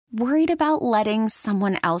Worried about letting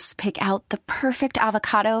someone else pick out the perfect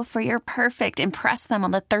avocado for your perfect impress them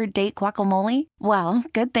on the third date guacamole? Well,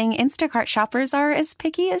 good thing Instacart shoppers are as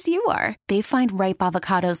picky as you are. They find ripe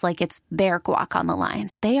avocados like it's their guac on the line.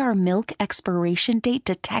 They are milk expiration date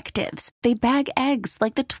detectives. They bag eggs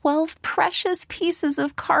like the 12 precious pieces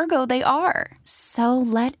of cargo they are. So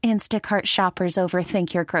let Instacart shoppers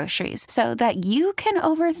overthink your groceries so that you can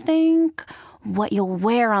overthink what you'll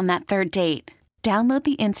wear on that third date. Download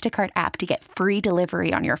the Instacart app to get free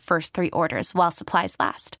delivery on your first 3 orders while supplies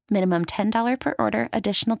last. Minimum $10 per order.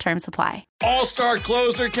 Additional terms apply. All-star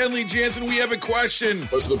closer Kenley Jansen, we have a question.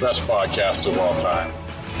 What's the best podcast of all time?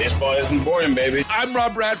 Baseball isn't boring, baby. I'm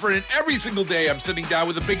Rob Bradford, and every single day I'm sitting down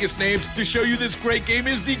with the biggest names to show you this great game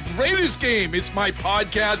is the greatest game. It's my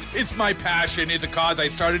podcast. It's my passion. It's a cause I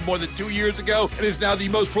started more than 2 years ago and is now the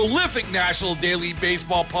most prolific national daily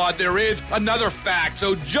baseball pod there is. Another fact.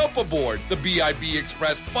 So jump aboard the BIB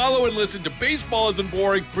Express. Follow and listen to Baseball Isn't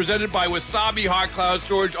Boring, presented by Wasabi Hot Cloud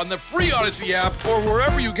Storage on the free Odyssey app or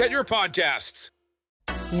wherever you get your podcasts.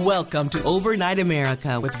 Welcome to Overnight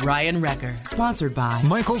America with Ryan Wrecker, sponsored by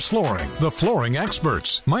Michael's Flooring, the flooring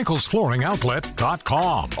experts.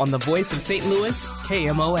 MichaelsFlooringOutlet.com. on the voice of St. Louis,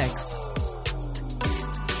 KMOX.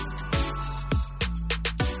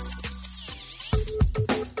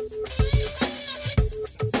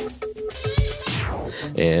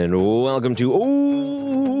 And welcome to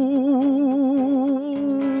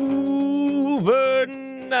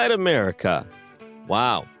Overnight America.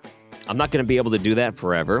 Wow. I'm not going to be able to do that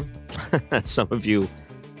forever. Some of you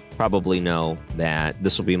probably know that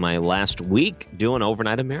this will be my last week doing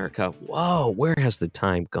Overnight America. Whoa, where has the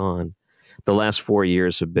time gone? The last 4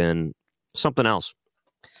 years have been something else.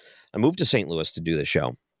 I moved to St. Louis to do the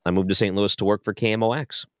show. I moved to St. Louis to work for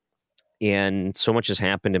KMOX. And so much has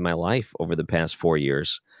happened in my life over the past 4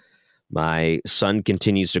 years. My son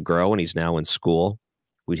continues to grow, and he's now in school.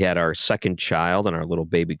 We had our second child, and our little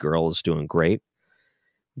baby girl is doing great.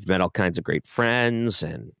 We've met all kinds of great friends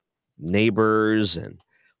and neighbors, and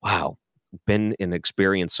wow, been and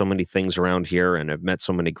experienced so many things around here, and I've met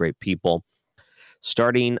so many great people.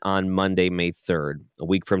 Starting on Monday, May 3rd, a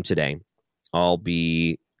week from today, I'll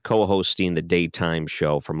be co-hosting the daytime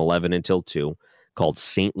show from 11 until 2 called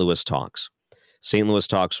St. Louis Talks. St. Louis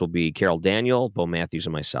Talks will be Carol Daniel, Bo Matthews,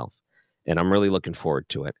 and myself, and I'm really looking forward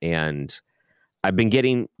to it. And I've been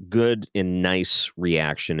getting good and nice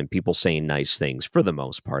reaction and people saying nice things for the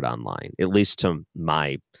most part online, at least to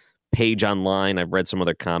my page online. I've read some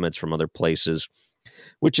other comments from other places,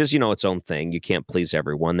 which is, its own thing. You can't please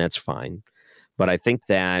everyone. That's fine. But I think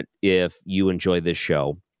that if you enjoy this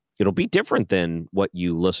show, it'll be different than what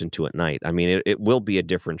you listen to at night. I mean, it will be a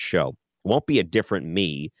different show. It won't be a different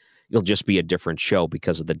me. It'll just be a different show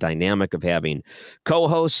because of the dynamic of having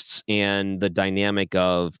co-hosts and the dynamic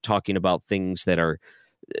of talking about things that are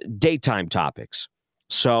daytime topics.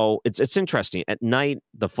 So it's interesting. At night,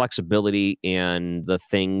 the flexibility and the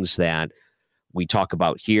things that we talk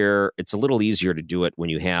about here, it's a little easier to do it when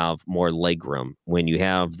you have more legroom, when you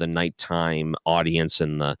have the nighttime audience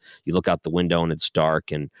and you look out the window and it's dark.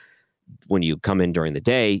 And when you come in during the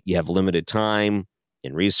day, you have limited time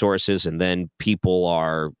and resources, and then people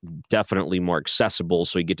are definitely more accessible,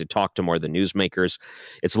 so you get to talk to more of the newsmakers.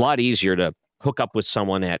 It's a lot easier to hook up with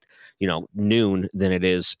someone at noon than it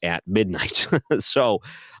is at midnight. So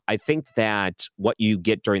I think that what you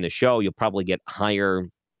get during the show, you'll probably get higher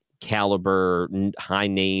caliber, high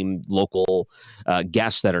name local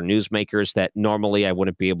guests that are newsmakers that normally I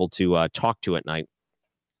wouldn't be able to talk to at night.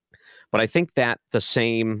 But I think that the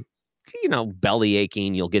same belly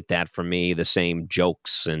aching, you'll get that from me, the same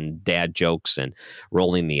jokes and dad jokes and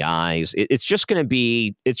rolling the eyes. It's just going to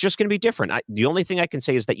be different. The only thing I can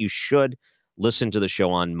say is that you should listen to the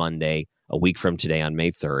show on Monday, a week from today on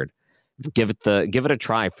May 3rd. Give it a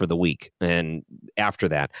try for the week. And after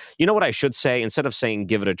that, you know what I should say? Instead of saying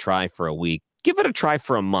give it a try for a week, give it a try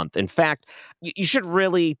for a month. In fact, you should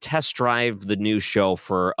really test drive the new show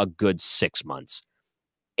for a good 6 months.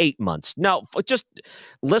 8 months. No, just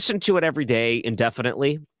listen to it every day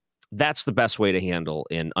indefinitely. That's the best way to handle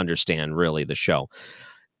and understand really the show.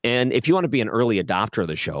 And if you want to be an early adopter of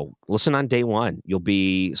the show, listen on day one. You'll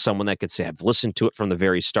be someone that could say, I've listened to it from the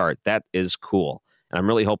very start. That is cool. And I'm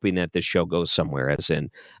really hoping that this show goes somewhere, as in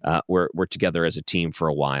we're together as a team for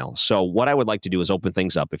a while. So what I would like to do is open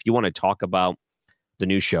things up. If you want to talk about the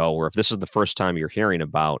new show, or if this is the first time you're hearing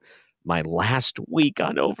about my last week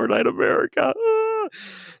on Overnight America,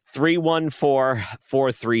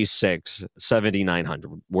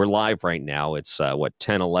 314-436-7900. We're live right now. It's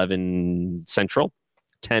 10:11 Central,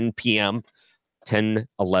 10 p.m. 10,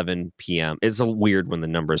 11 p.m. It's a weird when the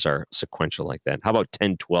numbers are sequential like that. How about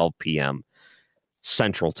 10, 12 p.m.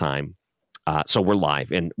 Central Time? So we're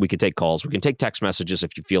live, and we can take calls. We can take text messages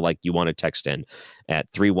if you feel like you want to text in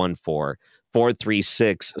at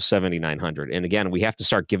 314-436-7900. And again, we have to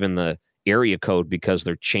start giving the area code because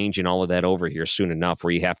they're changing all of that over here soon enough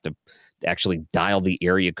where you have to actually dial the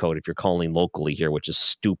area code if you're calling locally here, which is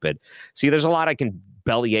stupid. See, there's a lot I can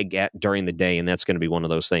bellyache at during the day, and that's going to be one of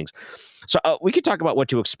those things. So we could talk about what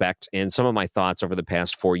to expect and some of my thoughts over the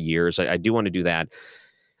past 4 years. I do want to do that.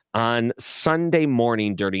 On Sunday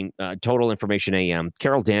morning during Total Information AM,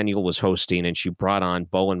 Carol Daniel was hosting, and she brought on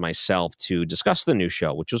Bo and myself to discuss the new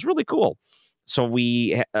show, which was really cool. So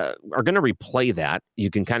we are going to replay that.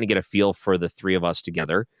 You can kind of get a feel for the three of us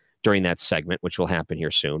together during that segment, which will happen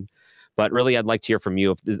here soon. But really, I'd like to hear from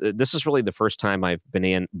you. If this is really the first time I've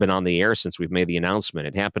been on the air since we've made the announcement.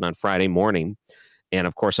 It happened on Friday morning, and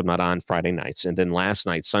of course, I'm not on Friday nights. And then last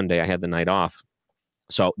night, Sunday, I had the night off.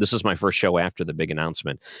 So this is my first show after the big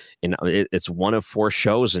announcement. And it's one of 4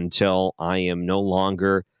 shows until I am no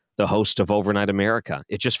longer the host of Overnight America.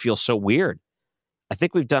 It just feels so weird. I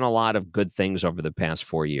think we've done a lot of good things over the past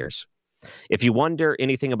 4 years. If you wonder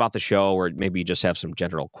anything about the show, or maybe you just have some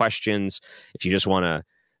general questions, if you just want to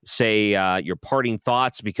say your parting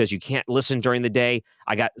thoughts because you can't listen during the day,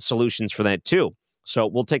 I got solutions for that too. So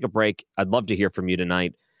we'll take a break. I'd love to hear from you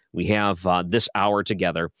tonight. We have this hour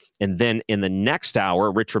together. And then in the next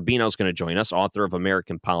hour, Rich Rubino is going to join us, author of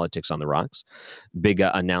American Politics on the Rocks. Big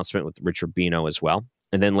announcement with Rich Rubino as well.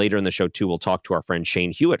 And then later in the show, too, we'll talk to our friend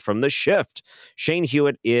Shane Hewitt from The Shift. Shane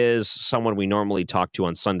Hewitt is someone we normally talk to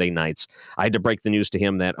on Sunday nights. I had to break the news to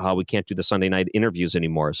him that we can't do the Sunday night interviews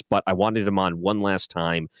anymore. But I wanted him on one last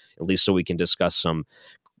time, at least so we can discuss some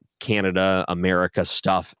Canada, America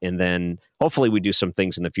stuff. And then hopefully we do some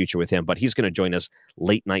things in the future with him. But he's going to join us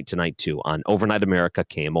late night tonight, too, on Overnight America,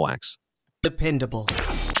 KMOX. Dependable.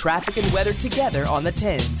 Traffic and weather together on the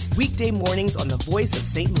 10s. Weekday mornings on the voice of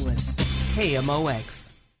St. Louis. KMOX.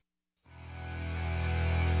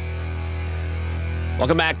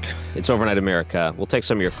 Welcome back. It's Overnight America. We'll take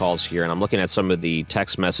some of your calls here, and I'm looking at some of the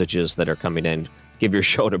text messages that are coming in. Give your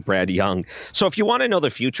show to Brad Young. So if you want to know the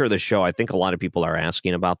future of the show, I think a lot of people are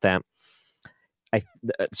asking about that.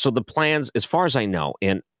 So the plans, as far as I know,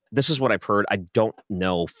 and this is what I've heard, I don't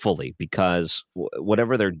know fully because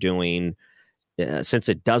whatever they're doing, since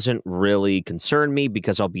it doesn't really concern me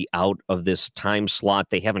because I'll be out of this time slot,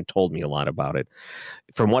 they haven't told me a lot about it.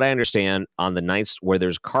 From what I understand, on the nights where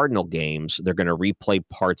there's Cardinal games, they're going to replay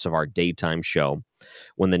parts of our daytime show.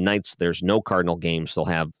 When the nights there's no Cardinal games, they'll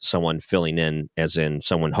have someone filling in, as in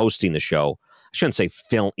someone hosting the show. I shouldn't say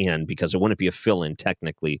fill in because it wouldn't be a fill in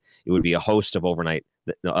technically. It would be a host of Overnight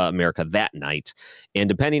America that night. And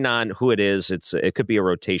depending on who it is, it could be a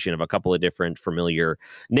rotation of a couple of different familiar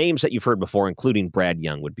names that you've heard before, including Brad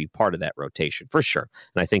Young would be part of that rotation for sure.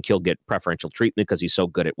 And I think he'll get preferential treatment because he's so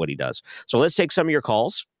good at what he does. So let's take some of your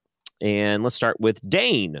calls. And let's start with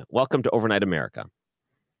Dane. Welcome to Overnight America.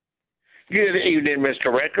 Good evening,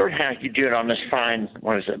 Mr. Record. How you doing on this fine,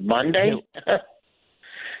 what is it, Monday?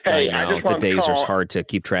 Hey, I know, the days are hard to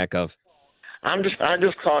keep track of. I just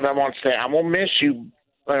called. I want to say I'm gonna miss you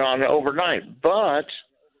on the overnight, but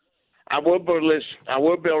I will be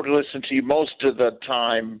able to listen to you most of the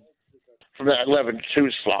time from that 11 to 2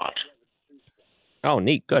 slot. Oh,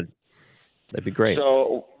 neat, good. That'd be great.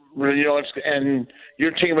 So and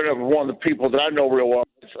you're teaming up with one of the people that I know real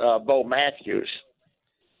well, Bo Matthews.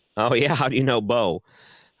 Oh yeah, how do you know Bo?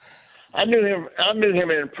 I knew him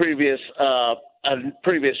in a previous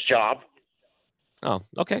job. Oh,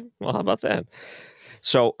 okay. Well, how about that?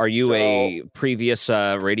 So, are you a previous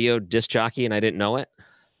radio disc jockey, and I didn't know it?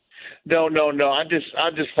 No. I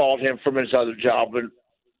just followed him from his other job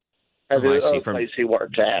at the other place he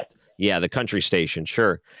worked at. Yeah, the country station.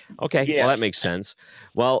 Sure. Okay. Yeah. Well, that makes sense.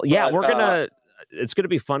 Well, yeah, it's gonna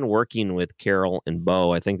be fun working with Carol and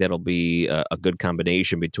Bo. I think that'll be a good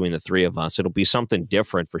combination between the three of us. It'll be something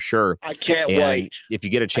different for sure. I can't wait. If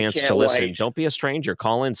you get a chance to listen, don't be a stranger.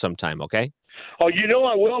 Call in sometime, okay? Oh,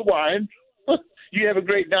 I will, Ryan. You have a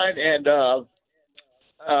great night, and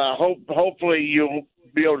hopefully you'll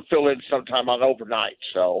be able to fill in sometime on overnight.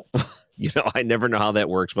 So, I never know how that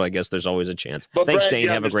works, but I guess there's always a chance. But thanks, Brad Dane.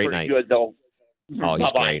 Young have a great night. Good, though. Oh,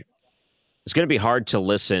 he's Bye-bye. great. It's going to be hard to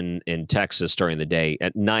listen in Texas during the day.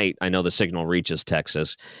 At night, I know the signal reaches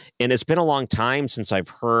Texas. And it's been a long time since I've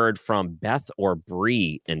heard from Beth or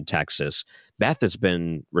Bree in Texas. Beth has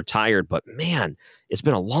been retired, but man, it's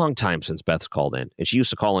been a long time since Beth's called in. And she used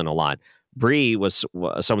to call in a lot. Bree was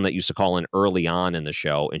someone that used to call in early on in the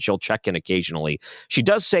show, and she'll check in occasionally. She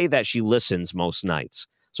does say that she listens most nights.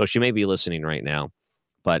 So she may be listening right now,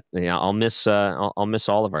 but I'll miss all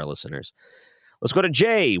of our listeners. Let's go to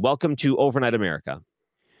Jay. Welcome to Overnight America.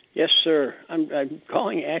 Yes, sir. I'm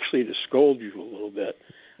calling actually to scold you a little bit.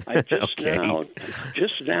 I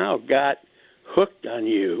just now got hooked on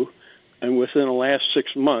you, and within the last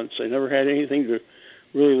 6 months, I never had anything to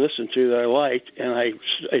really listen to that I liked, and I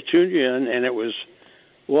tuned you in, and it was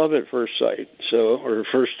love at first sight, or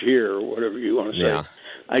first hear, or whatever you want to say. Yeah.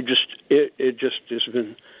 It just has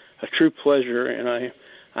been a true pleasure, and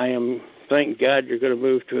I am, thank God, you're going to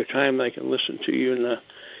move to a time that I can listen to you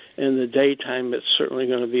in the daytime. It's certainly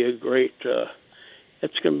going to be a great.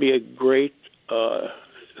 It's going to be a great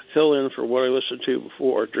fill in for what I listened to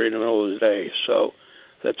before during the middle of the day. So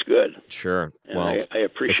that's good. Sure. And well, I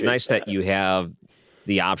appreciate. It's nice that you have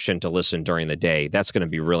the option to listen during the day. That's going to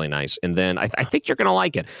be really nice. And then I think you're going to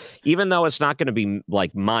like it, even though it's not going to be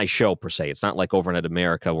like my show per se. It's not like Overnight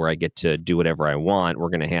America where I get to do whatever I want. We're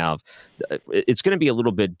going to have, it's going to be a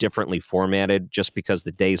little bit differently formatted just because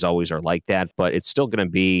the days always are like that, but it's still going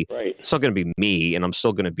to be, It's still going to be me, and I'm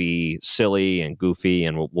still going to be silly and goofy,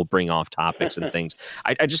 and we'll bring off topics and things.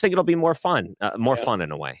 I just think it'll be more fun, fun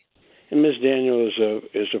in a way. And Ms. Daniel is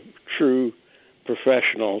a true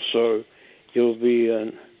professional, so you'll be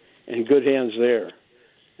in good hands there.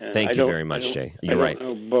 And Thank you very much, Jay. You're right. I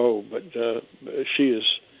don't know Bo, but she's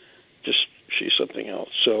something else.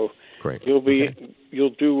 So great. You'll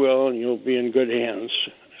do well, and you'll be in good hands.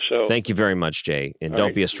 So thank you very much, Jay. And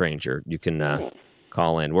don't be a stranger. You can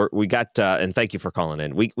call in. We got and thank you for calling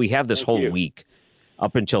in. We have this whole week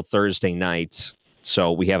up until Thursday night.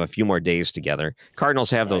 So we have a few more days together.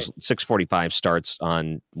 Cardinals have those 6:45 starts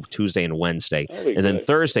on Tuesday and Wednesday. And then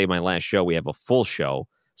Thursday, my last show, we have a full show.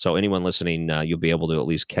 So anyone listening, you'll be able to at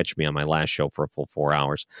least catch me on my last show for a full 4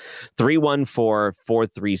 hours.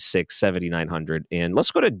 314-436-7900. And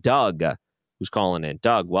let's go to Doug, who's calling in.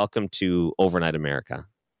 Doug, welcome to Overnight America.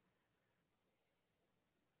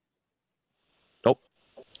 Oh,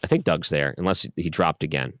 I think Doug's there, unless he dropped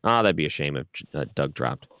again. That'd be a shame if Doug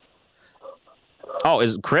dropped. Oh,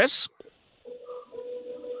 is it Chris?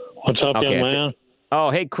 What's up, young man?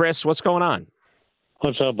 Hey, Chris, what's going on?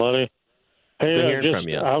 What's up, buddy? Hey, good hearing from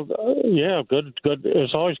you. Yeah, good.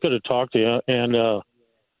 It's always good to talk to you. And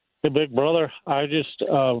hey, big brother, I just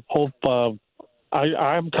hope I'm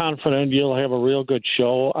confident you'll have a real good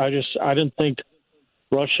show. I didn't think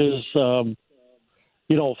Rush's, fill-in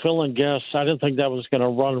guests. I didn't think that was going to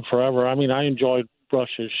run forever. I mean, I enjoyed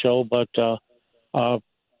Rush's show, but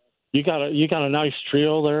you got a nice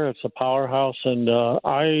trio there. It's a powerhouse, and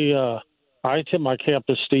I tip my cap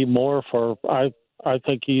to Steve Moore for. I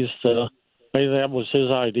think he's maybe that was his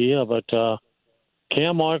idea, but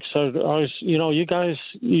Cam Wax, you guys,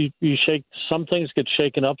 you shake some things get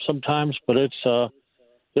shaken up sometimes, but it's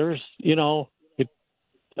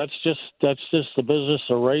that's just the business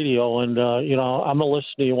of radio, and I'm gonna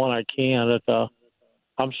listen to you when I can.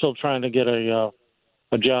 I'm still trying to get a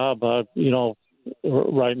job,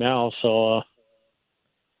 right now. So,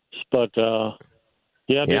 I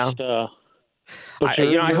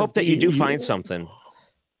hope that you do find something.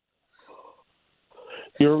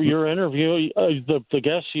 Your interview, the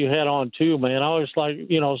guests you had on too, man. I always like,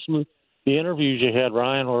 the interviews you had,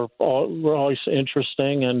 Ryan, were always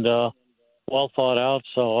interesting and well thought out.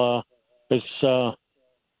 So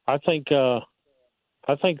I think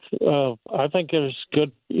there's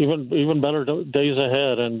good, even better days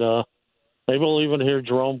ahead, and maybe we'll even hear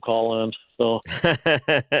Jerome call in. So,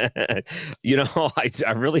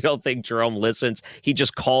 I really don't think Jerome listens. He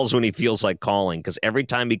just calls when he feels like calling, because every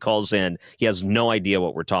time he calls in, he has no idea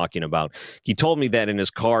what we're talking about. He told me that in his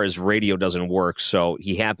car, his radio doesn't work, so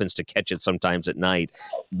he happens to catch it sometimes at night,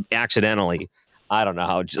 accidentally. I don't know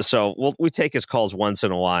how. So we take his calls once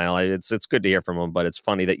in a while. It's good to hear from him, but it's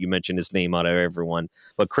funny that you mentioned his name out of everyone.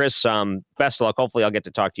 But Chris, best of luck. Hopefully, I'll get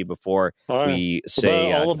to talk to you before we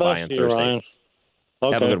say goodbye on Thursday.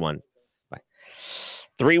 Okay. Have a good one. Bye.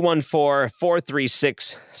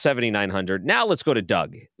 314-436-7900. Now let's go to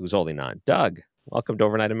Doug, who's holding on. Doug, welcome to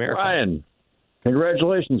Overnight America. Ryan,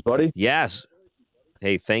 congratulations, buddy. Yes.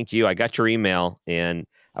 Hey, thank you. I got your email, and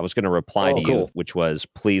I was going to reply to you, which was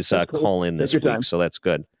please call in this week. Time. So that's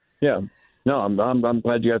good. Yeah. No, I'm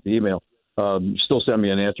glad you got the email. Still send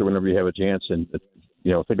me an answer whenever you have a chance, and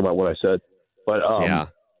think about what I said. But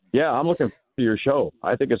I'm looking for your show.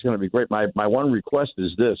 I think it's going to be great. My one request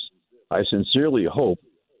is this: I sincerely hope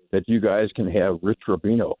that you guys can have Rich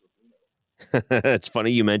Rubino. It's funny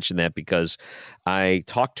you mentioned that, because I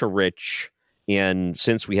talked to Rich, and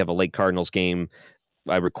since we have a late Cardinals game,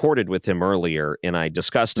 I recorded with him earlier, and I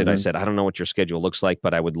discussed it. I said, I don't know what your schedule looks like,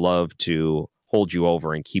 but I would love to hold you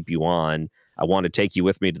over and keep you on I want to take you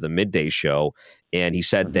with me to the midday show. And he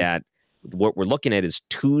said that what we're looking at is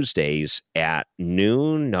Tuesdays at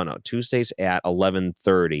noon. No, Tuesdays at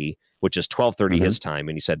 11:30, which is 12:30 his time.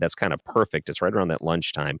 And he said that's kind of perfect. It's right around that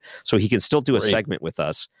lunchtime. So he can still do a segment with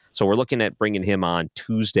us. So we're looking at bringing him on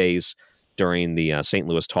Tuesdays during the St.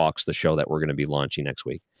 Louis Talks, the show that we're going to be launching next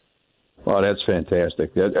week. Oh, that's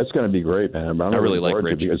fantastic. That's going to be great, man. I really like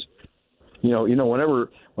Rich. Because, whenever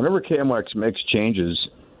KMOX makes changes,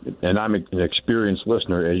 and I'm an experienced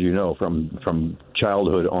listener, as you know, from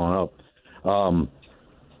childhood on up,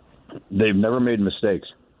 they've never made mistakes.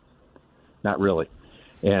 Not really.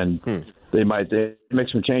 And they make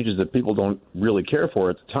some changes that people don't really care for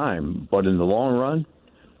at the time, but in the long run,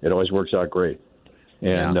 it always works out great.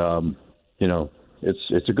 And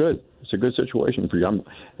it's a good situation for you.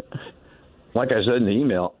 Like I said in the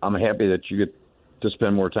email, I'm happy that you get to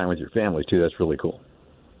spend more time with your family too. That's really cool.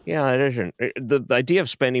 Yeah, it isn't. The idea of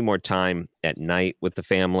spending more time at night with the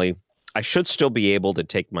family, I should still be able to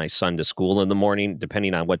take my son to school in the morning,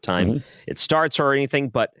 depending on what time it starts or anything.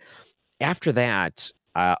 But after that,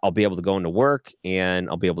 I'll be able to go into work and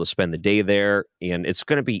I'll be able to spend the day there. And it's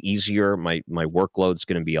going to be easier. My workload's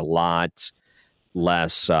going to be a lot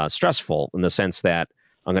less stressful in the sense that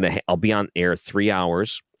I'll be on air 3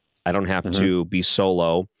 hours. I don't have to be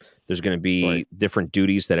solo. There's going to be different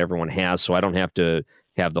duties that everyone has, so I don't have to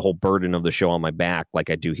have the whole burden of the show on my back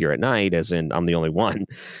like I do here at night, as in I'm the only one.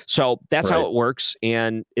 So that's how it works,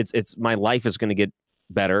 and it's my life is going to get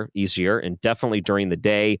better, easier, and definitely during the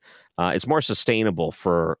day, it's more sustainable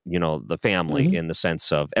for the family in the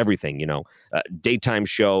sense of everything. Daytime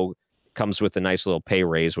show comes with a nice little pay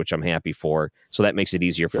raise, which I'm happy for. So that makes it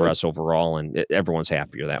easier for us overall, and everyone's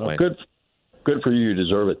happier that way. Good for you. You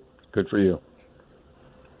deserve it. Good for you.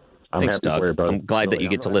 Thanks, Doug. I'm glad that you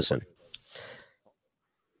get to listen.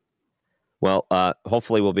 Well,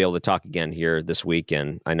 hopefully we'll be able to talk again here this week.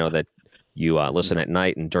 And I know that you listen at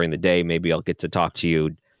night and during the day. Maybe I'll get to talk to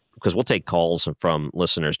you because we'll take calls from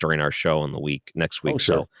listeners during our show in the week next week.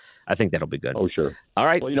 So I think that'll be good. Oh, sure. All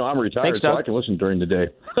right. Well, I'm retired, Thanks, Doug. so I can listen during the day.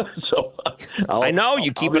 So I know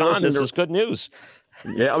you keep it on. This is good news.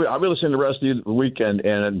 Yeah, I'll be listening the rest of the weekend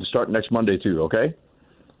and start next Monday too. Okay.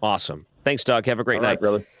 Awesome. Thanks, Doug. Have a great night,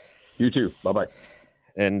 brother. You too. Bye-bye.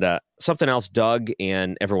 And something else Doug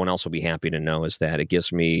and everyone else will be happy to know is that it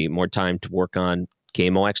gives me more time to work on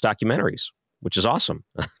KMOX documentaries, which is awesome,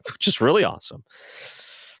 which is really awesome.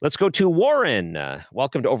 Let's go to Warren.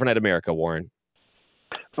 Welcome to Overnight America, Warren.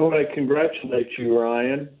 I want to congratulate you,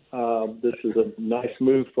 Ryan. This is a nice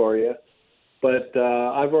move for you. But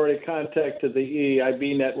I've already contacted the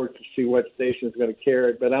EIB network to see what station is going to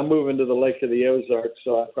carry it. But I'm moving to the Lake of the Ozarks,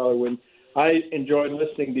 so I probably wouldn't. I enjoyed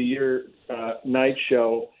listening to your night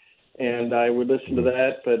show, and I would listen to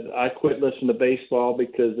that. But I quit listening to baseball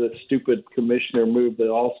because the stupid commissioner moved the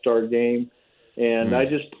All-Star game. And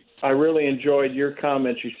I really enjoyed your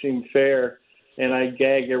comments. You seemed fair. And I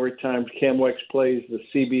gag every time KMOX plays the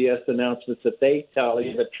CBS announcements that they tell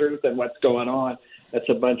you the truth and what's going on. That's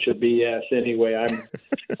a bunch of BS anyway.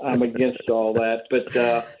 I'm against all that. But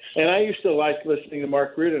and I used to like listening to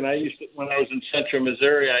Mark Rudin. When I was in Central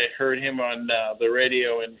Missouri, I heard him on the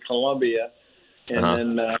radio in Columbia, and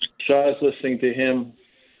then so I was listening to him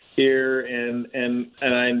here, and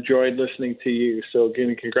I enjoyed listening to you. So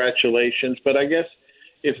again, congratulations. But I guess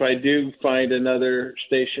if I do find another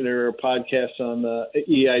station or a podcast on the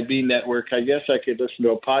EIB network, I guess I could listen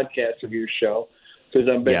to a podcast of your show. Because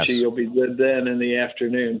I bet you you'll be good then in the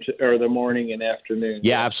afternoon or the morning and afternoon.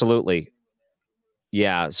 Yeah, absolutely.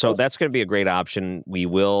 Yeah, so that's going to be a great option. We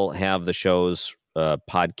will have the shows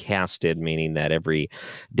podcasted, meaning that every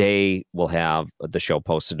day we'll have the show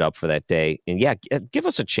posted up for that day. And yeah, give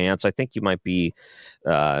us a chance. I think you might be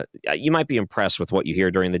impressed with what you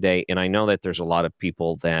hear during the day. And I know that there's a lot of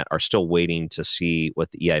people that are still waiting to see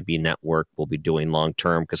what the EIB network will be doing long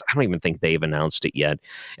term, because I don't even think they've announced it yet.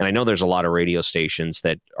 And I know there's a lot of radio stations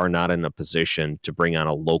that are not in a position to bring on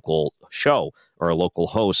a local show or a local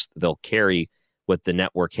host. They'll carry what the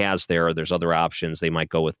network has there, or there's other options. They might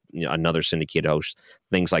go with another syndicate host,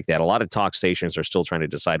 things like that. A lot of talk stations are still trying to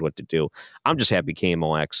decide what to do. I'm just happy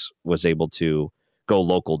KMOX was able to go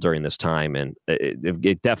local during this time, and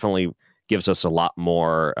it definitely gives us a lot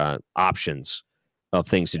more options of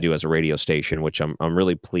things to do as a radio station, which I'm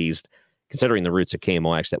really pleased, considering the roots of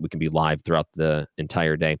KMOX, that we can be live throughout the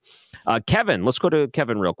entire day. Kevin, let's go to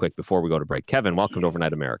Kevin real quick before we go to break. Kevin, welcome to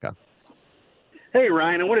Overnight America. Hey,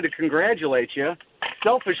 Ryan, I wanted to congratulate you.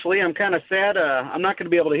 Selfishly, I'm kind of sad I'm not going to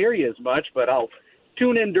be able to hear you as much, but I'll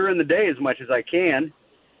tune in during the day as much as I can.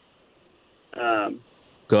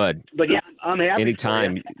 Good. But yeah, I'm happy.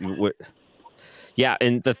 Anytime. Yeah,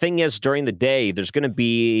 and the thing is, during the day, there's going to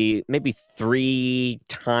be maybe 3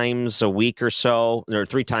 times a week or so, or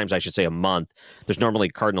 3 times, I should say, a month. There's normally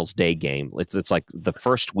a Cardinals Day game. It's like the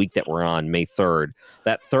first week that we're on, May 3rd.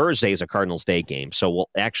 That Thursday is a Cardinals Day game, so we'll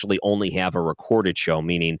actually only have a recorded show,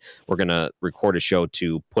 meaning we're going to record a show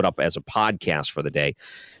to put up as a podcast for the day.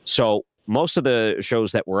 So most of the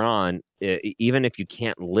shows that we're on, even if you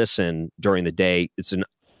can't listen during the day, it's an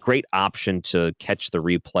great option to catch the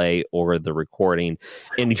replay or the recording.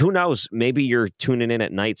 And who knows, maybe you're tuning in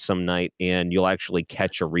at night some night and you'll actually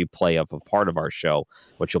catch a replay of a part of our show,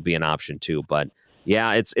 which will be an option too. But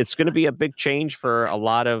yeah, it's going to be a big change for a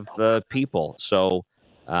lot of people. So,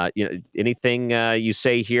 anything you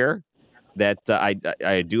say here, that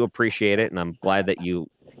I do appreciate it, and I'm glad that you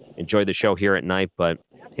enjoy the show here at night. But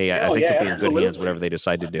hey, I think you'll be in good hands, whatever they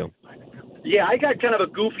decide to do. Yeah, I got kind of a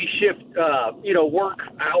goofy shift, work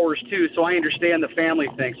hours too, so I understand the family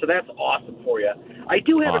thing. So that's awesome for you. I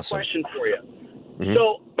do have a question for you. Mm-hmm.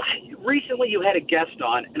 So recently you had a guest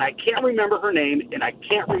on, and I can't remember her name, and I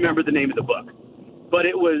can't remember the name of the book. But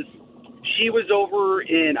she was over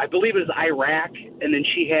in, I believe it was Iraq, and then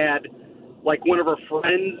she had, like, one of her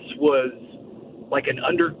friends was like an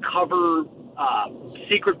undercover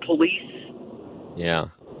secret police. Yeah.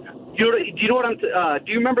 Do you know what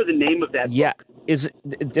do you remember the name of that book?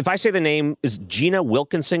 If I say the name, is Gina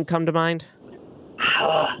Wilkinson come to mind?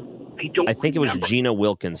 I think it was Gina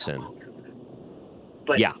Wilkinson.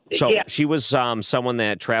 But, she was someone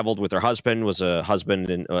that traveled with her husband, was a husband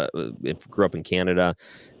and grew up in Canada.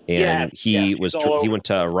 And he went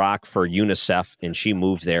to Iraq for UNICEF, and she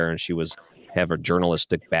moved there, and she have a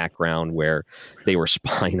journalistic background where they were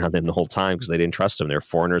spying on them the whole time because they didn't trust them. They're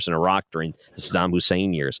foreigners in Iraq during the Saddam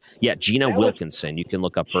Hussein years. Yeah, Gina Wilkinson. You can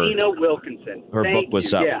look up her. Gina Wilkinson. Her book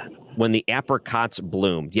was When the Apricots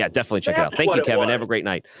Bloomed. Yeah, definitely check it out. Thank you, Kevin. Have a great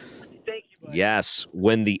night. Thank you. Buddy. Yes,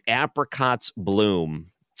 When the Apricots Bloom.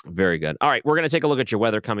 Very good. All right, we're going to take a look at your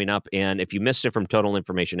weather coming up. And if you missed it from Total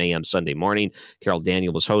Information AM Sunday morning, Carol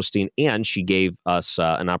Daniel was hosting, and she gave us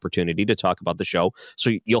an opportunity to talk about the show. So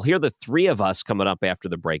you'll hear the 3 of us coming up after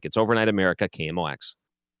the break. It's Overnight America, KMOX.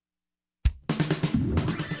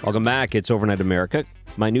 Welcome back. It's Overnight America.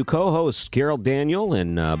 My new co-host, Carol Daniel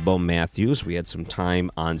and Bo Matthews. We had some time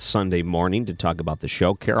on Sunday morning to talk about the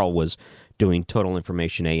show. Carol was doing Total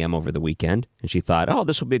Information AM over the weekend, and she thought,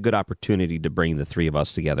 this will be a good opportunity to bring the 3 of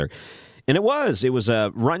us together. And it was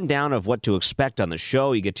a rundown of what to expect on the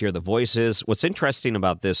show. You get to hear the voices. What's interesting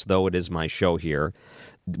about this, though it is my show here,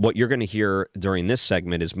 what you're going to hear during this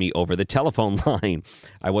segment is me over the telephone line.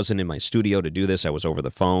 I wasn't in my studio to do this. I was over the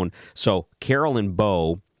phone. So Carol and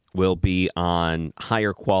Bo will be on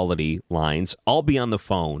higher quality lines. I'll be on the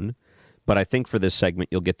phone. But I think for this segment,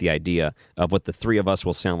 you'll get the idea of what the 3 of us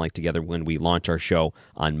will sound like together when we launch our show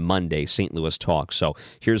on Monday, St. Louis Talk. So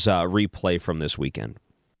here's a replay from this weekend.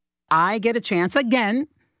 I get a chance again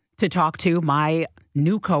to talk to my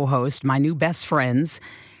new co-host, my new best friends,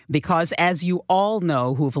 because as you all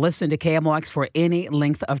know who've listened to KMOX for any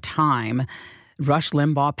length of time, Rush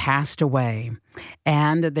Limbaugh passed away.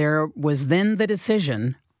 And there was then the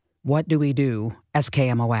decision, what do we do as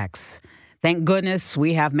KMOX? Thank goodness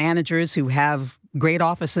we have managers who have great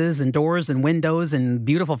offices and doors and windows and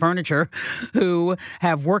beautiful furniture who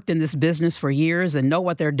have worked in this business for years and know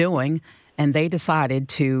what they're doing. And they decided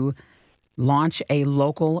to launch a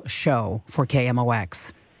local show for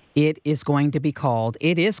KMOX. It is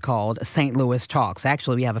called St. Louis Talks.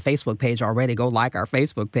 Actually, we have a Facebook page already. Go like our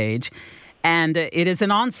Facebook page. And it is an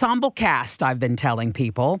ensemble cast, I've been telling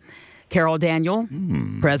people. Carol Daniel,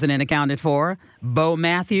 president accounted for. Bo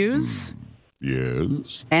Matthews.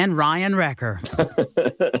 Yes. And Ryan Wrecker.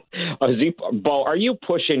 Bo, are you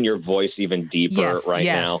pushing your voice even deeper now?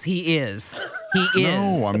 Yes, he is. He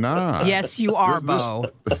is. No, I'm not. Yes, you are, Bo.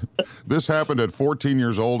 This happened at 14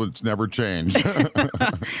 years old. It's never changed.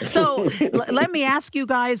 So let me ask you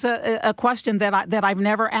guys a question that I've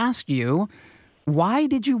never asked you. Why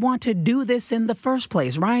did you want to do this in the first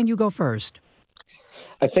place? Ryan, you go first.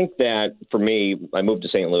 I think that for me, I moved to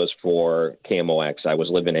St. Louis for KMOX. I was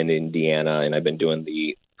living in Indiana, and I've been doing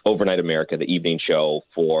the Overnight America, the evening show,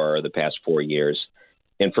 for the past 4 years.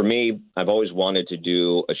 And for me, I've always wanted to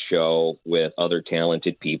do a show with other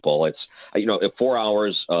talented people. It's, 4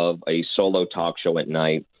 hours of a solo talk show at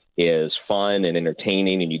night is fun and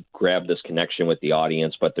entertaining, and you grab this connection with the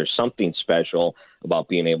audience. But there's something special about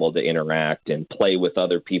being able to interact and play with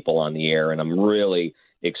other people on the air. And I'm really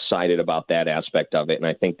excited about that aspect of it, and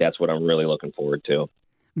I think that's what I'm really looking forward to.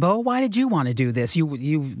 Bo, why did you want to do this?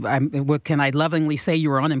 Can I lovingly say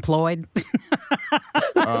you were unemployed?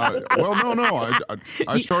 Well, no.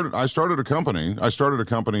 I started a company. I started a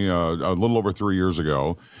company a little over 3 years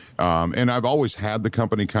ago, and I've always had the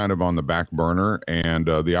company kind of on the back burner. And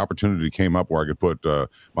the opportunity came up where I could put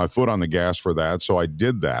my foot on the gas for that. So I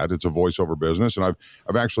did that. It's a voiceover business, and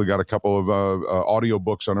I've actually got a couple of audio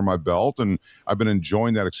books under my belt, and I've been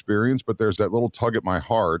enjoying that experience. But there's that little tug at my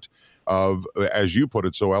heart of, as you put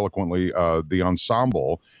it so eloquently, the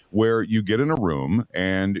ensemble, where you get in a room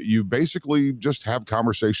and you basically just have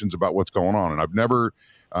conversations about what's going on. And I've never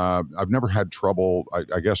had trouble,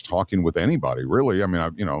 I guess, talking with anybody, really. I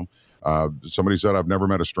mean, somebody said I've never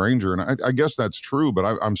met a stranger, and I guess that's true, but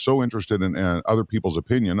I'm so interested in other people's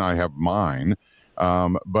opinion. I have mine.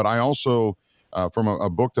 But I also, from a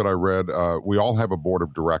book that I read, we all have a board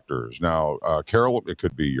of directors. Now, Carol, it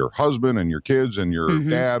could be your husband and your kids and your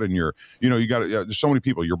dad and you got there's so many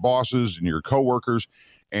people, your bosses and your coworkers.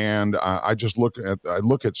 And I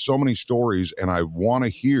look at so many stories, and I want to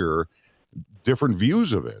hear different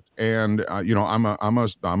views of it. And I'm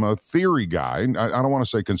a theory guy. I don't want to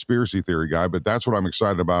say conspiracy theory guy, but that's what I'm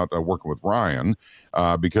excited about working with Ryan,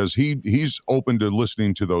 because he's open to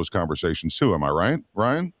listening to those conversations too. Am I right,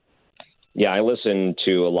 Ryan? Yeah, I listen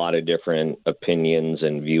to a lot of different opinions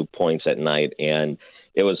and viewpoints at night, and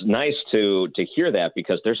it was nice to hear that,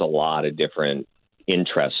 because there's a lot of different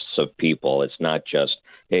interests of people. It's not just,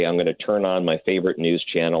 hey, I'm going to turn on my favorite news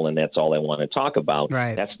channel and that's all I want to talk about.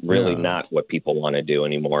 Right. That's really not what people want to do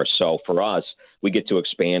anymore. So for us, we get to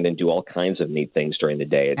expand and do all kinds of neat things during the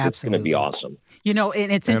day. It's going to be awesome.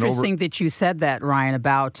 And it's interesting that you said that, Ryan,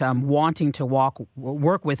 about wanting to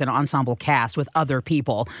work with an ensemble cast with other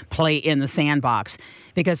people, play in the sandbox.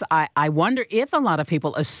 Because I wonder if a lot of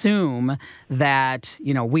people assume that,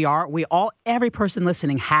 every person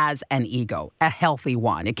listening has an ego, a healthy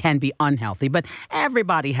one. It can be unhealthy, but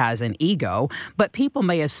everybody has an ego. But people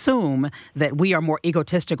may assume that we are more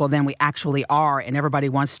egotistical than we actually are, and everybody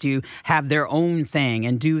wants to have their own thing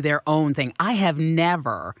and do their own thing. I have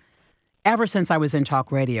never, ever since I was in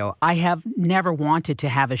talk radio, I have never wanted to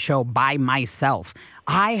have a show by myself.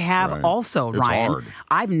 I have also, Ryan. Hard.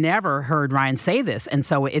 I've never heard Ryan say this, and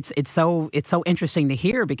so it's so interesting to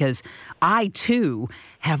hear, because I too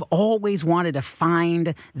have always wanted to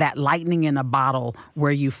find that lightning in a bottle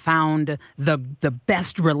where you found the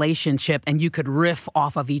best relationship, and you could riff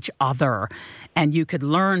off of each other, and you could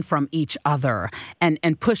learn from each other,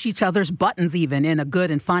 and push each other's buttons, even in a good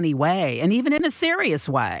and funny way, and even in a serious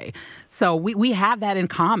way. So we have that in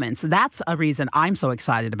common. So that's a reason I'm so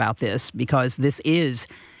excited about this, because this is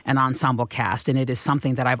an ensemble cast, and it is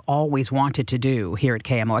something that I've always wanted to do here at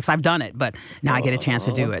KMOX. I've done it, but now I get a chance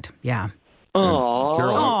to do it. Yeah.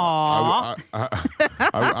 Carol,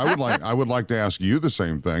 I would like to ask you the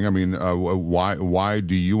same thing. I mean, why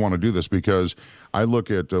do you want to do this? Because I look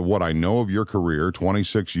at what I know of your career,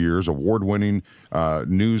 26 years, award-winning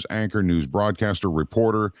news anchor, news broadcaster,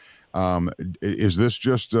 reporter. Is this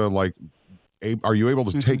just are you able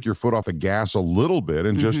to take your foot off the gas a little bit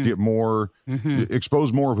and just get more,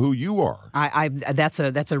 expose more of who you are? That's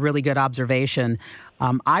a really good observation.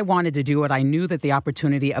 I wanted to do it. I knew that the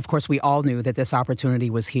opportunity, of course, we all knew that this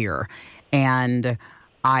opportunity was here. And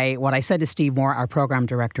what I said to Steve Moore, our program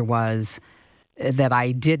director, was that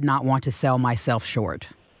I did not want to sell myself short,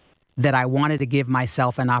 that I wanted to give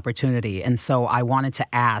myself an opportunity. And so I wanted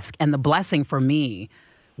to ask. And the blessing for me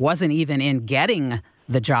wasn't even in getting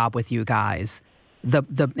the job with you guys,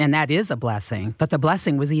 and that is a blessing, but the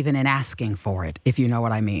blessing was even in asking for it, if you know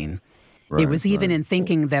what I mean. It was even in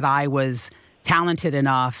thinking that I was talented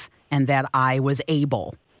enough and that I was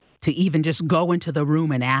able to even just go into the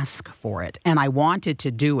room and ask for it. And I wanted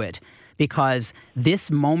to do it because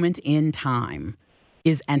this moment in time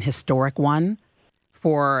is an historic one.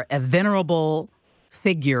 For a venerable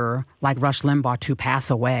figure like Rush Limbaugh to pass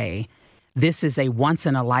away, this is a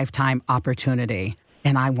once-in-a-lifetime opportunity.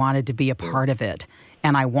 And I wanted to be a part of it.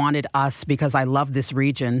 And I wanted us, because I love this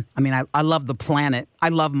region. I mean, I love the planet. I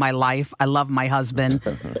love my life. I love my husband,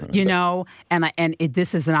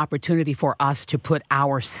 this is an opportunity for us to put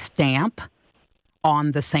our stamp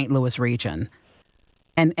on the St. Louis region.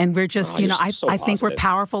 And we're just, I think we're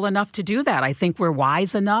powerful enough to do that. I think we're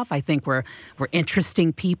wise enough. I think we're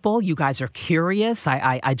interesting people. You guys are curious.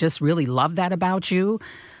 I just really love that about you.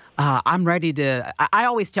 I'm ready to. I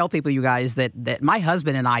always tell people, you guys, that my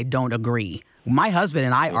husband and I don't agree. My husband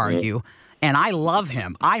and I argue, and I love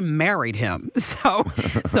him. I married him, so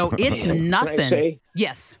it's nothing. Can I say,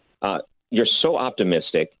 yes. You're so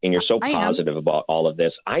optimistic and you're so positive about all of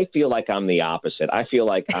this. I feel like I'm the opposite. I feel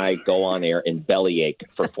like I go on air and bellyache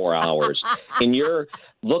for 4 hours, and you're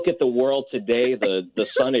look at the world today. The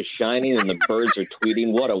sun is shining and the birds are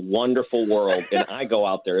tweeting. What a wonderful world. And I go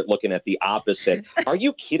out there looking at the opposite. Are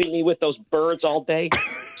you kidding me with those birds all day?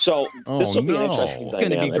 So this will be an interesting It's going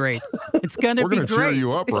to be great. It's going to be great. We're going to cheer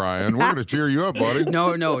you up, Ryan. We're going to cheer you up, buddy.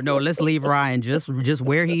 No. Let's leave Ryan just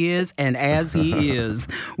where he is and as he is.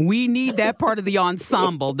 We need that part of the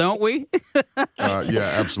ensemble, don't we? Yeah,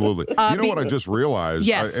 absolutely. You know what I just realized?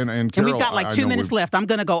 Yes. And Carol, we've got like 2 minutes left. I'm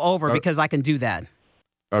going to go over because I can do that.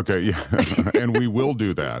 Okay, yeah, and we will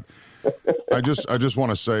do that. I just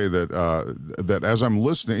want to say that as I'm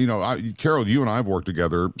listening, Carol, you and I have worked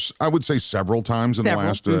together, I would say several times in the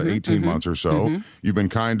last 18 months or so. You've been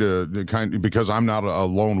kind because I'm not a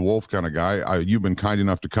lone wolf kind of guy. You've been kind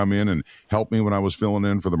enough to come in and help me when I was filling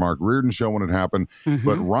in for the Mark Reardon show when it happened.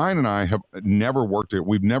 But Ryan and I have never worked it.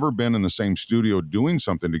 We've never been in the same studio doing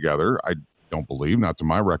something together. I don't believe, not to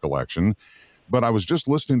my recollection. But I was just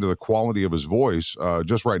listening to the quality of his voice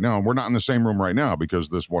just right now, and we're not in the same room right now because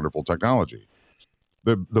of this wonderful technology.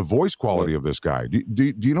 The voice quality of this guy.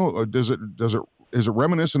 Do you know? Is it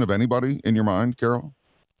reminiscent of anybody in your mind, Carol?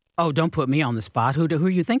 Oh, don't put me on the spot. Who are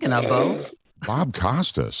you thinking of, Bo? Bob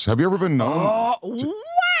Costas. Have you ever been known? Oh,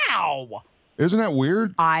 wow! Isn't that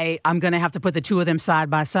weird? I'm going to have to put the two of them side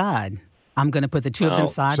by side. I'm going to put the two of them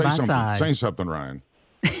side by side. Say something, Ryan.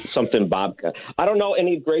 Something Bob. I don't know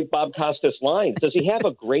any great Bob Costas lines. Does he have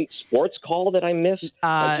a great sports call that I missed?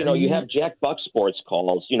 You have Jack Buck sports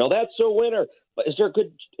calls. That's a winner. But is there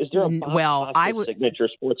a Bob Costas signature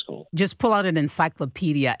sports call? Just pull out an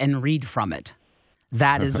encyclopedia and read from it.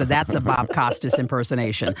 That's a Bob Costas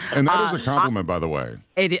impersonation. And that is a compliment, by the way.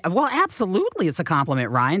 Well, absolutely, it's a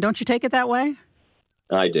compliment, Ryan. Don't you take it that way?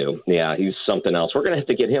 I do. Yeah, he's something else. We're going to have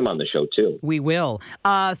to get him on the show, too. We will.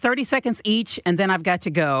 30 seconds each, and then I've got to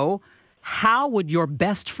go. How would your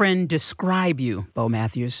best friend describe you, Bo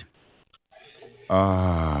Matthews?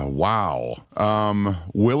 Wow.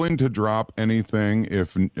 Willing to drop anything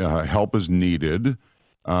if help is needed.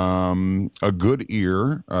 A good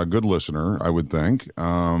ear, a good listener, I would think.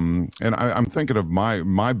 And I'm thinking of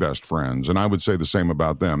my best friends, and I would say the same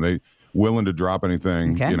about them. They willing to drop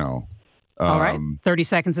anything, All right. 30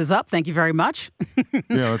 seconds is up. Thank you very much.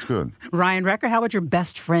 Yeah, that's good. Ryan Recker, how would your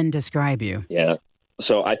best friend describe you? Yeah.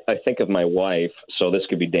 So I think of my wife, so this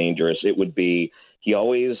could be dangerous. It would be, he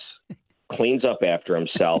always cleans up after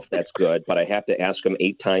himself. That's good. But I have to ask him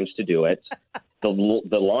 8 times to do it. The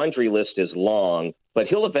laundry list is long, but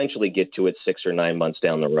he'll eventually get to it 6 or 9 months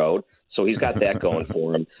down the road. So he's got that going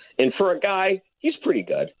for him. And for a guy, he's pretty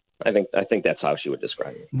good. I think that's how she would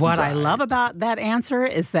describe me. What I love about that answer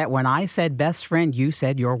is that when I said best friend, you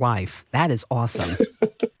said your wife. That is awesome.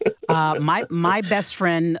 My best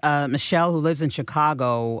friend, Michelle, who lives in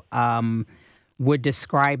Chicago, would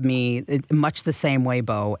describe me much the same way,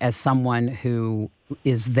 Bo, as someone who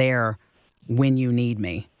is there when you need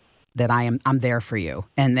me. That I'm there for you,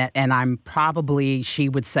 and I'm probably, she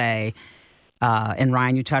would say, and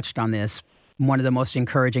Ryan, you touched on this, one of the most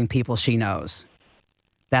encouraging people she knows.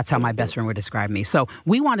 That's how my best friend would describe me. So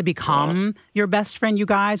we want to become your best friend, you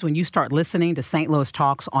guys, when you start listening to St. Louis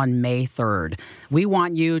Talks on May 3rd. We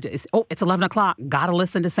want you to, it's 11 o'clock. Got to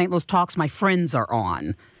listen to St. Louis Talks. My friends are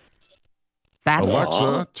on. That's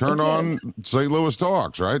Alexa, turn on St. Louis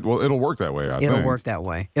Talks, right? Well, it'll work that way, I think. It'll work that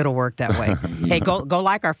way. Hey, go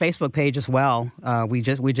like our Facebook page as well. We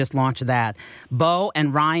just launched that. Bo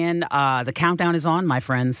and Ryan, the countdown is on, my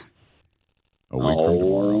friends. A week from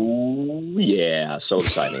tomorrow. Yeah, so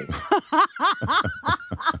exciting.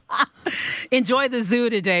 Enjoy the zoo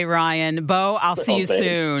today, Ryan. Bo, I'll see you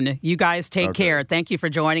soon. You guys take care. Thank you for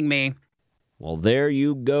joining me. Well, there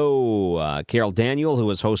you go. Carol Daniel, who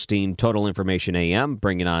was hosting Total Information AM,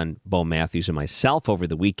 bringing on Bo Matthews and myself over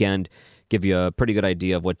the weekend, give you a pretty good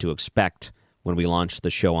idea of what to expect when we launch the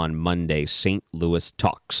show on Monday, St. Louis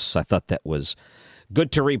Talks. I thought that was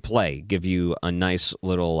good to replay, give you a nice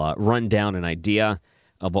little rundown and idea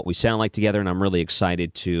of what we sound like together, and I'm really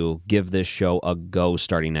excited to give this show a go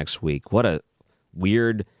starting next week. What a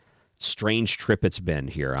weird, strange trip it's been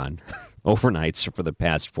here on Overnights for the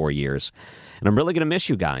past 4 years. And I'm really going to miss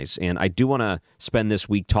you guys, and I do want to spend this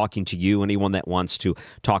week talking to you, anyone that wants to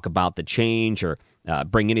talk about the change or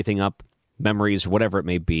bring anything up, memories, whatever it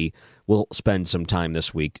may be. We'll spend some time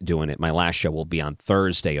this week doing it. My last show will be on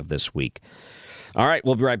Thursday of this week. All right,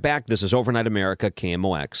 we'll be right back. This is Overnight America,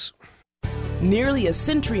 KMOX. Nearly a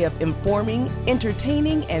century of informing,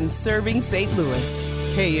 entertaining, and serving St. Louis.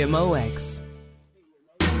 KMOX.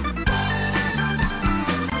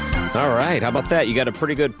 All right, how about that? You got a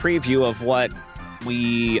pretty good preview of what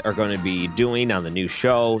we are going to be doing on the new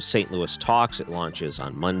show, St. Louis Talks. It launches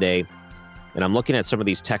on Monday. And I'm looking at some of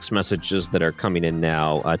these text messages that are coming in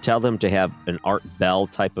now. Tell them to have an Art Bell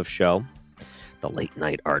type of show. The late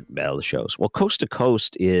night Art Bell shows. Well, Coast to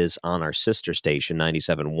Coast is on our sister station,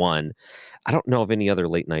 97.1. I don't know of any other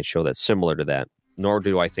late night show that's similar to that, nor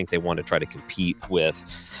do I think they want to try to compete with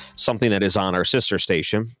something that is on our sister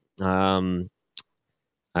station. I'll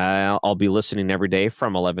be listening every day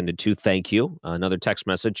from 11 to 2. Thank you. Another text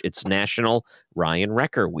message. It's National Ryan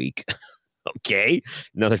Wrecker Week. Okay.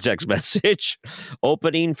 Another text message.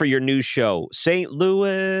 Opening for your new show, St.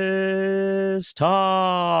 Louis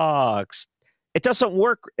Talks. It doesn't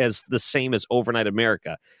work as the same as Overnight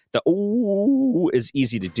America. The ooh is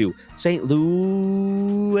easy to do. St.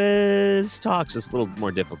 Louis Talks is a little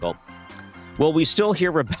more difficult. Will we still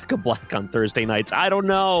hear Rebecca Black on Thursday nights? I don't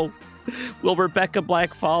know. Will Rebecca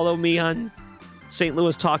Black follow me on St.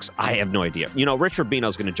 Louis Talks? I have no idea. You know, Rich Rubino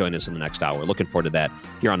is going to join us in the next hour. Looking forward to that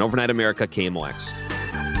here on Overnight America, KMOX.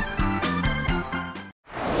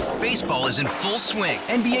 Baseball is in full swing.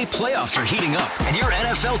 NBA playoffs are heating up, and your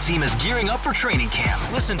NFL team is gearing up for training camp.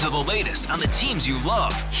 Listen to the latest on the teams you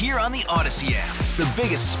love here on the Odyssey app. The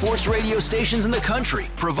biggest sports radio stations in the country,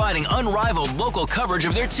 providing unrivaled local coverage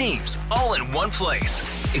of their teams, all in one place.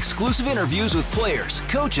 Exclusive interviews with players,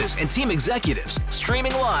 coaches, and team executives,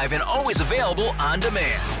 streaming live and always available on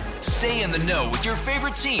demand. Stay in the know with your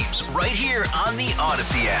favorite teams right here on the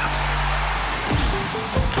Odyssey app.